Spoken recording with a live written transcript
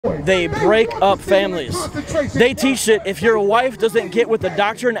They break up families. They teach that if your wife doesn't get with the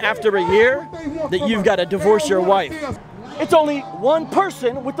doctrine after a year, that you've got to divorce your wife. It's only one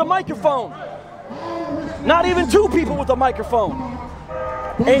person with the microphone. Not even two people with a microphone.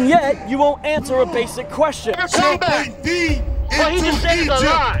 And yet, you won't answer a basic question. Come back. Well, he just said it's a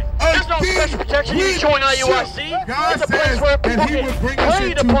lie. There's no special protection. You join IUIC. It's a place where people get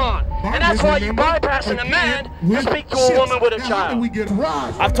preyed upon. And that's why you're bypassing a man to speak to a woman with a child.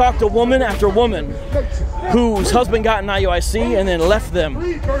 I've talked to woman after woman whose husband got in IUIC and then left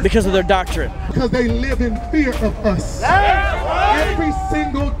them because of their doctrine. Because they live in fear of us. Every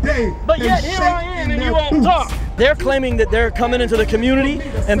single day. But yet here I am and you won't talk. They're claiming that they're coming into the community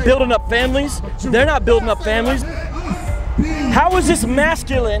and building up families. They're not building up families. How is this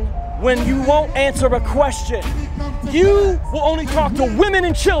masculine when you won't answer a question? You will only talk to women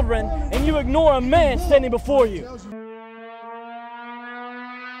and children and you ignore a man standing before you.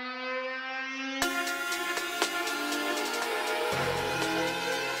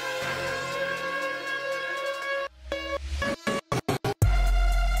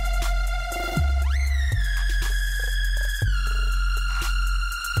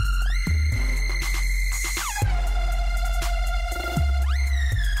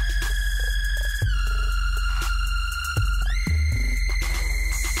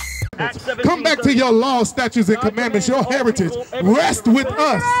 Come back to your laws, statutes, and commandments, your heritage. Rest with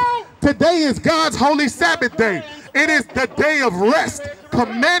us. Today is God's holy Sabbath day. It is the day of rest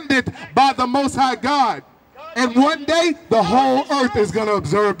commanded by the Most High God. And one day, the whole earth is going to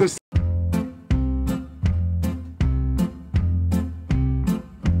observe the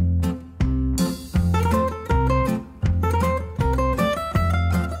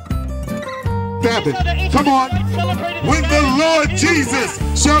Sabbath. Come on. When the Lord Jesus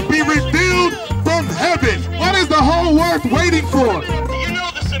shall be revealed from heaven. What is the whole earth waiting for? Do you know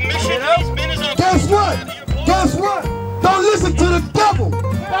the submission these men is on? Guess what? Guess what? Don't listen to the devil.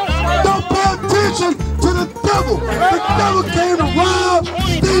 Don't pay attention to the devil. The devil came to rob,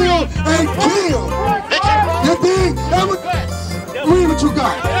 steal, and kill. You think? Read what you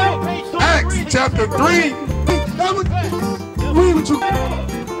got. Acts chapter 3. Read what you got.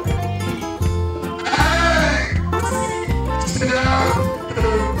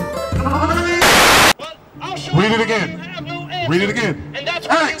 Read it again. Read it again.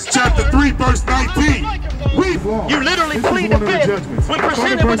 Acts chapter 3, verse 19. You literally plead the fifth when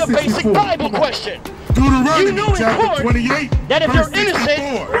presented with a basic Bible question. Deuteronomy You knew in chapter court 28, that if you're innocent,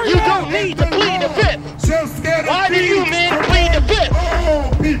 you don't need to plead the fifth. Why do you men plead the fifth?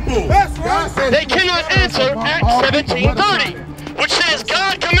 They cannot answer Acts 17:30, which says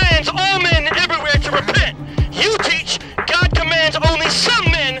God commands all men everywhere to repent. You teach God commands only some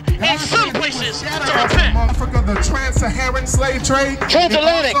men in some places to repent. Africa, the trans-Saharan slave trade.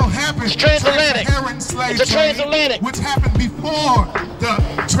 Transatlantic. It also happened. It's transatlantic. Trans-Saharan slave It's a transatlantic. trade, which happened before the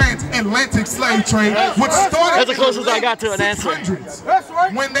transatlantic slave trade, which started. That's the closest I got to an answer. That's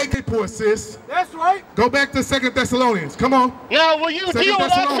right. When they get poor, sis. That's right. Go back to 2 Thessalonians. Come on. Now, will you deal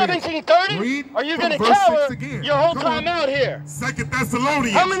with Acts 17:30? Or are you going to cower your whole time out here? 2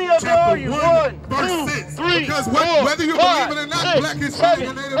 Thessalonians. How many of them are you? 1, 2, 3, Because 4, whether you 5, believe it or not, 6, Black Hispanic 7,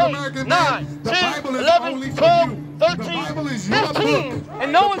 and Native 8, American 9, man, the 10, Bible is 11, only for 12, you. 13, The Bible is your 15, book.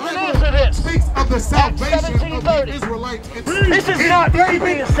 and no one can answer this. Speaks of the salvation of the 17:30. Israelites. This is not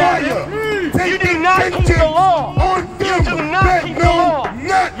keeping the Sabbath. You do not keep the law. You do not keep the law. You do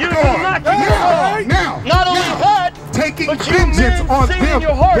not keep the law. Now, Not only that, taking but you vengeance men on sin in them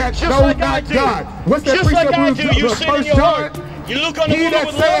your heart, that just know like I not do. God. What's that Just like precept I in do, you sin in 1 your heart. John? You look on the He woman that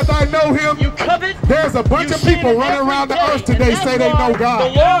with saith lust. I know him, You covet. there's a bunch You of people sin running every around the day, earth today and say they that's know why God.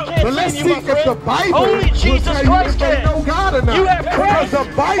 the law can't But let's save see you, my if the friend. Bible Only will Jesus tell you Christ if they can. know God or not. You have Because Christ the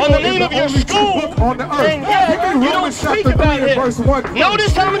Bible on the is name the of your only true school, book on the earth. and yet Give me you don't Romans speak chapter 3 about and him. verse 1.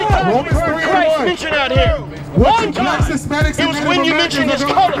 Notice how many times Romans you heard 3 and Christ 1. mentioned out here. One time. It was when you mentioned his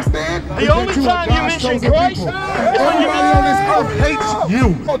color. The only time you mentioned Christ is when you Everybody on this earth hates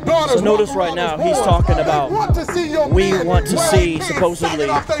you. So notice right now, he's talking about we want to see supposedly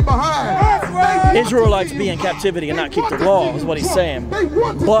Israelites be in captivity and not keep the law is what he's saying.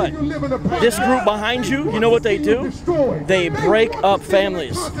 But this group behind you, you know what they do? They break up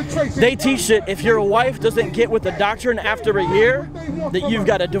families. They teach that if your wife doesn't get with the doctrine after a year, that you've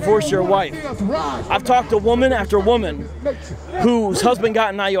got to divorce your wife. I've talked to woman after woman whose husband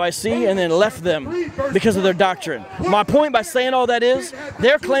got in IUIC and then left them because of their doctrine. My point by saying all that is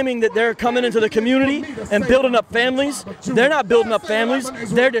They're claiming that they're coming into the community and building up families. They're not building up families.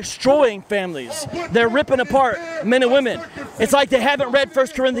 They're destroying families. They're ripping apart men and women. It's like they haven't read 1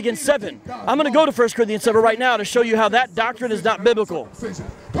 Corinthians 7. I'm going to go to 1 Corinthians 7 right now to show you how that doctrine is not biblical.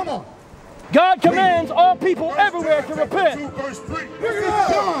 Come on. God commands all people everywhere to repent.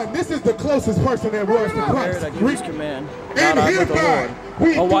 John, this is the closest person that was to Christ. I give this command, not I but the Lord.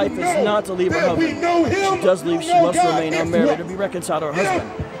 A wife is not to leave her husband. If she does leave, she must remain unmarried to be reconciled to her husband.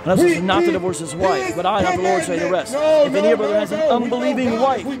 Unless it's not to divorce his wife, but I, not the Lord, say the rest. If any brother has an unbelieving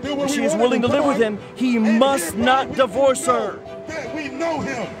wife, and she is willing to live with him, he must not divorce her.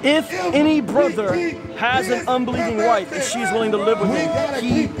 If any brother has an unbelieving wife and she is willing to live with him,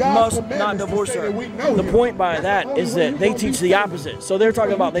 he must not divorce her. The point by that is that they teach the opposite. So they're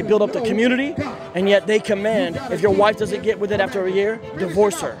talking about they build up the community, and yet they command, if your wife doesn't get with it after a year,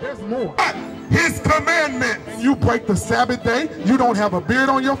 divorce her. His commandment. You break the Sabbath day. You don't have a beard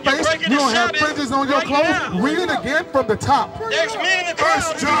on your face. You don't have fringes on your clothes. Read it again from the top. There's men in the crowd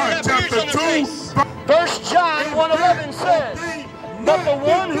 1 John chapter 2. 1 John 1:11 says, but the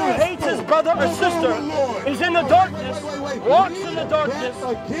one who hates his brother or sister is in the darkness, walks in the darkness,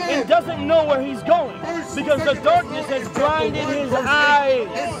 and doesn't know where he's going because the darkness has blinded his eyes.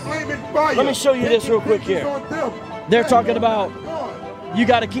 Let me show you this real quick here. They're talking about you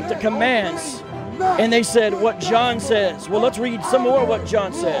got to keep the commands. And they said what John says. Well, let's read some more what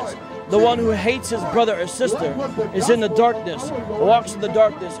John says. The one who hates his brother or sister is in the darkness, walks in the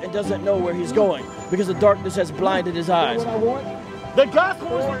darkness, and doesn't know where he's going because the darkness has blinded his eyes. The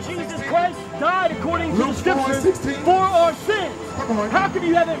gospel is that Jesus Christ died according to the scriptures for our sins. How come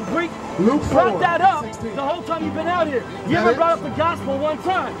you haven't brought that up the whole time you've been out here? You haven't brought up the gospel one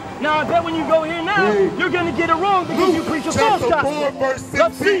time. Now I bet when you go here now, you're going to get it wrong because you preach a false gospel.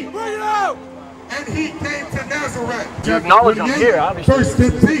 Let's see. Bring it out. And he came to Nazareth. You acknowledge I'm here, obviously. Verse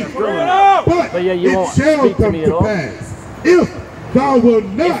 15. But yeah, you won't speak to me at all.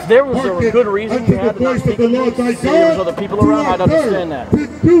 If there was a good reason you had to not speak to me, there was other people around, I'd understand that.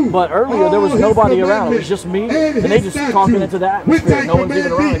 But earlier, there was nobody around. It was just me, and they just talking into the atmosphere. No one's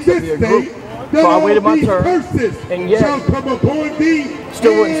even around except for your group. So I waited my turn, and yet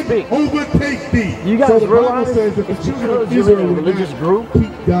still wouldn't speak. You guys realize it's because you're in a religious group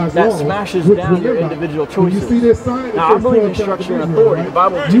that smashes down your individual choices. Now, I believe in structure and authority. The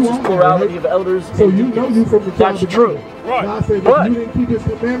Bible teaches plurality of elders and deacons. That's true. But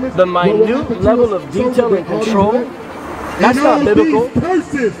the minute level of detail and control, that's not biblical.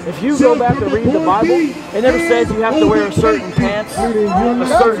 If you go back and read the Bible, it never says you have to wear a certain pants, a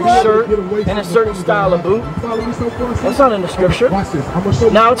certain shirt, and a certain style of boot. That's not in the scripture.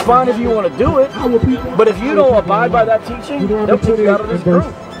 Now, it's fine if you want to do it, but if you don't abide by that teaching, they'll kick you out of this group.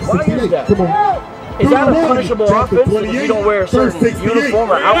 Why is that? Is that a punishable offense if you don't wear a certain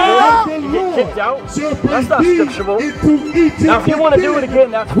uniform or outfit? You get kicked out? That's not scriptural. Now, if you want to do it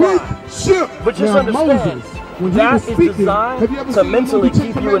again, that's fine. But just understand, that is designed to mentally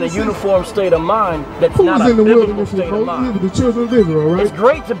keep you in a uniform state of mind that's not a biblical state of mind. It's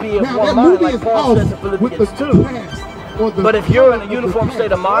great to be in one mind, like Paul says in Philippians 2. But if you're in a uniform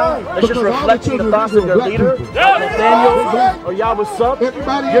state of mind that's just reflecting the thoughts of your leader, Nathaniel, or Yah, what's up,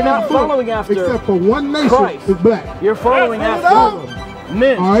 you're not following after Christ. You're following after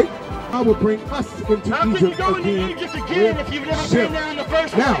men. I will bring us into Egypt again if you've never been there in the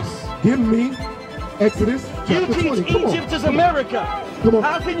first place. Now, give me Exodus chapter 20. You teach Egypt is America.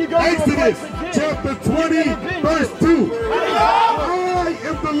 How can you go to Exodus chapter 20, verse 2. I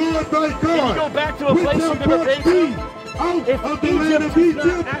am the Lord thy God. Can you go back to a place you've never been to? If Egypt is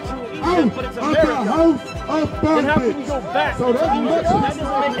not actual Egypt, but it's America, then how can you go back? So that doesn't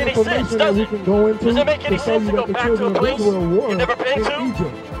make any sense, does it? Does it make any sense to go back to a place you've never been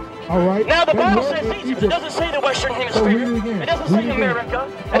to? Now the Bible says Egypt. It doesn't say the Western Hemisphere. It doesn't say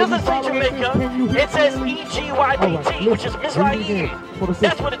America. It doesn't say Jamaica. It says EGYPT, which is Mizraim.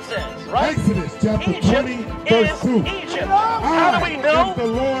 That's what it says, right? Exodus chapter 20, verse 2. Egypt. How do we know?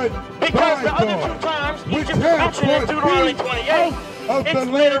 Because the other two times Egypt is mentioned in Deuteronomy 28. It's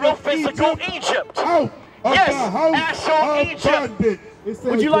literal physical Egypt. Yes, actual Egypt.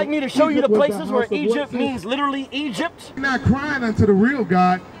 Would you like me to show you the places where Egypt means literally Egypt? They're not crying unto the real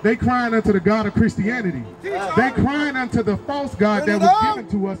God, they crying unto the God of Christianity. They crying unto the false God that was given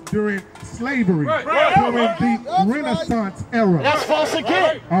to us during slavery, during the Renaissance era. That's false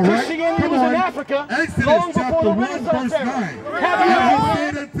again. Christianity was in Africa long before the Renaissance era. Have you not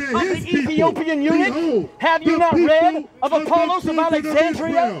read of the Ethiopian eunuch? Have you not read of Apollos of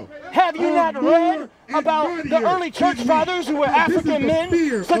Alexandria? Have you not read about the early church fathers who were African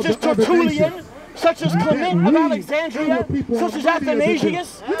men, such as Tertullian, such as Clement of Alexandria, such as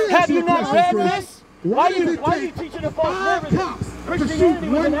Athanasius? Have you not read this? Why are you teaching a false narrative? Christianity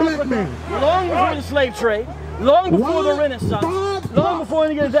was in Africa long before the slave trade, long before the Renaissance, long before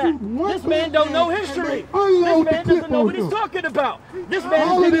any of that. This man don't know history. This man doesn't know what he's talking about. This man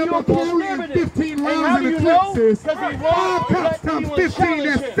is giving you a false narrative. And how do you know? Because he won't let anyone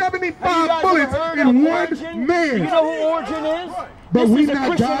challenge him. 75 bullets in one man. You know who Origin is? But we're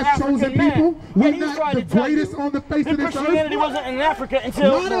not God's chosen people. We're not the greatest on the face of this earth. Christianity wasn't in Africa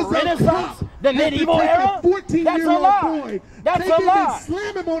until the Renaissance, the medieval era. That's a lie. That's a lie.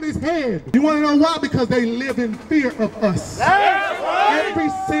 Slam him on his head. You want to know why? Because they live in fear of us. Every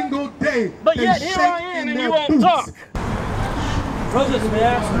single day. But yet here I am and you won't talk. Brothers, may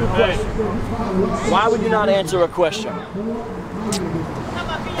I ask you a question? Why would you not answer a question?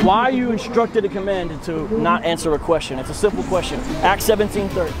 Why are you instructed and commanded to not answer a question? It's a simple question. Acts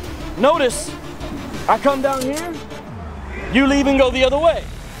 17:30. Notice, I come down here, you leave and go the other way.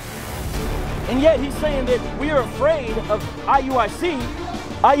 And yet he's saying that we are afraid of IUIC.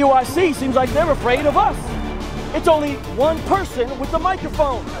 IUIC seems like they're afraid of us. It's only one person with a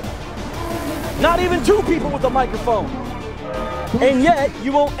microphone. Not even two people with a microphone. And yet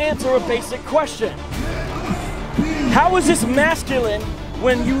you won't answer a basic question. How is this masculine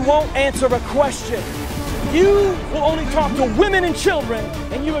when you won't answer a question? You will only talk to women and children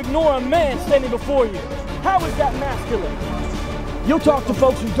and you ignore a man standing before you. How is that masculine? You'll talk to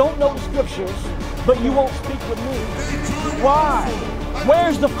folks who don't know the scriptures, but you won't speak with me. Why?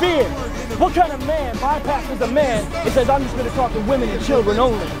 Where's the fear? What kind of man bypasses a man and says, I'm just going to talk to women and children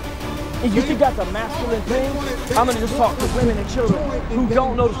only? And you think that's a masculine thing? I'm going to just talk to women and children who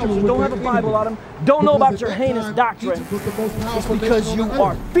don't know the scriptures, don't have a Bible on them, don't know about your heinous doctrine. It's because you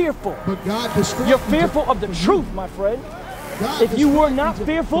are fearful. You're fearful of the truth, my friend. If you were not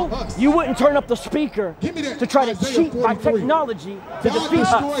fearful, you wouldn't turn up the speaker to try to cheat by technology to defeat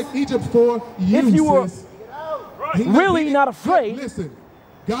us. If you were really not afraid,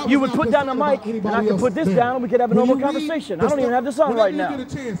 you would put down the mic, and I could put this down, and we could have a normal conversation. I don't even have this on right now.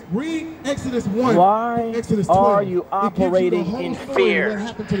 Why are you operating in fear?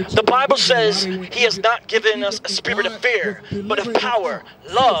 The Bible says He has not given us a spirit of fear, but of power,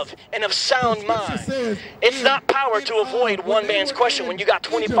 love, and of sound mind. It's not power to avoid one man's question when you got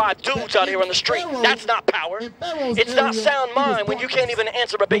 25 dudes out here on the street. That's not power. It's not sound mind when you can't even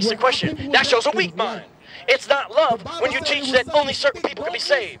answer a basic question. That shows a weak mind. It's not love when you teach that only certain people can be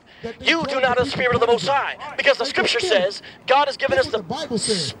saved. You do not have the spirit of the Most High, because the scripture says God has given us the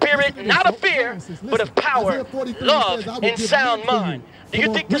spirit not of fear, but of power, love, and sound mind. Do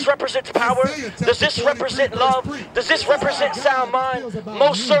you think this represents power? Does this represent love? Does this represent sound mind?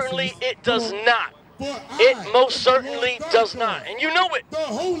 Most certainly it does not. It most certainly does not. And you know it.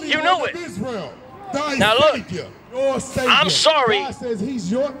 You know it. Now look, I'm sorry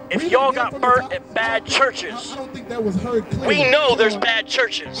if y'all got burnt at bad churches. We know there's bad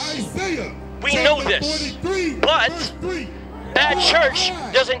churches. We know this. But bad church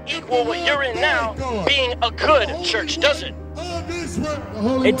doesn't equal what you're in now being a good church, does it?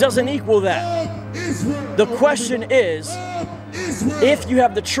 It doesn't equal that. The question is, if you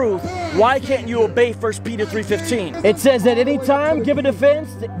have the truth, why can't you obey 1 Peter 3:15? It says, at any time, give a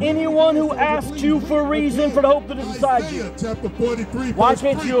defense to anyone who asks you for a reason for the hope that is inside you. Why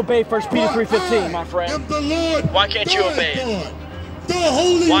can't you obey 1 Peter 3:15, my friend? Why can't you obey it?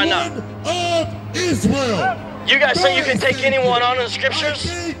 Why not? You guys say you can take anyone on in the scriptures?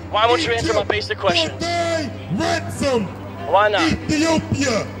 Why won't you answer my basic questions? Why not?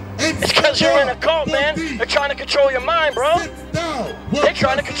 It's because you're in a cult, man. They're trying to control your mind, bro. They're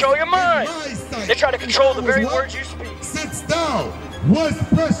trying to control your mind. They're trying to control the very words you speak. Since thou was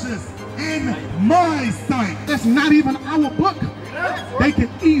precious in my sight. That's not even our book. They can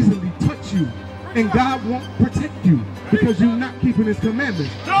easily touch you, and God won't protect you because you're not keeping His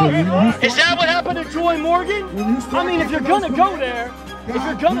commandments. Is that what happened to Joy Morgan? I mean, if you're gonna go there,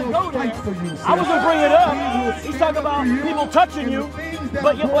 I wasn't bringing it up. He's talking about people touching you,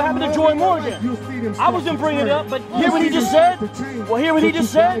 but what happened to Joy Morgan? I wasn't bringing it up, but hear what he just said? Well, hear what he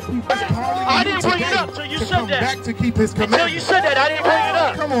just said? I didn't bring it up until you said that. Until you said that, I didn't bring it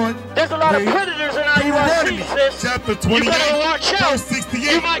up. Come on. There's a lot of predators in IUIC, sis. You better watch out.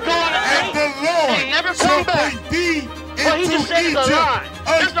 You might go on a date and never come back. What he just said is a lie.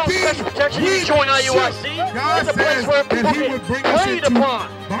 There's no special protection if you join IUIC. It's a place where people get preyed upon.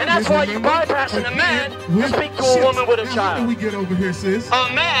 And that's why you're bypassing a man to speak to a woman with a child.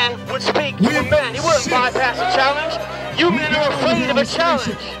 A man would speak to a man. He wouldn't bypass a challenge. You men are afraid of a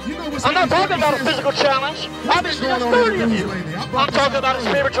challenge. I'm not talking about a physical challenge. Obviously, there's 30 of you. I'm talking about a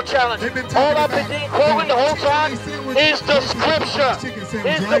spiritual challenge. All I've been quoting the whole time is the scripture,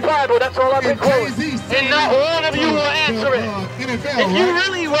 is the Bible. That's all I've been quoting. And not one of you will answer it. If you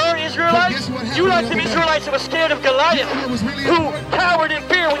really were Israelites, you like the Israelites who were scared of Goliath, who cowered in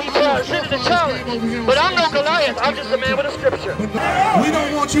fear when he presented the challenge. But I'm no Goliath. I'm just a man with a scripture. We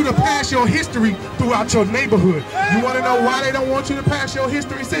don't want you to pass your history throughout your neighborhood. You want to know why they don't want you to pass your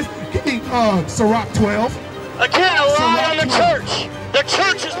history, sis? Give me Sirach 12. Again, a lie on the church. The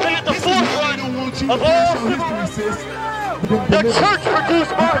church has been at the forefront of all civil rights. The church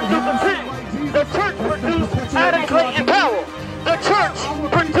produced Martin Luther King. The church produced Adam Clayton Powell. The church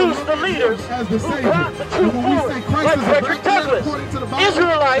produced the leaders who brought the truth forward, like Frederick Douglass.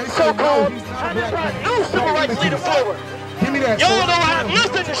 Israelites, so-called, have brought no civil rights leader forward. Y'all don't have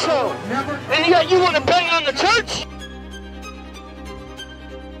nothing to show. And yet you want to bang on the church?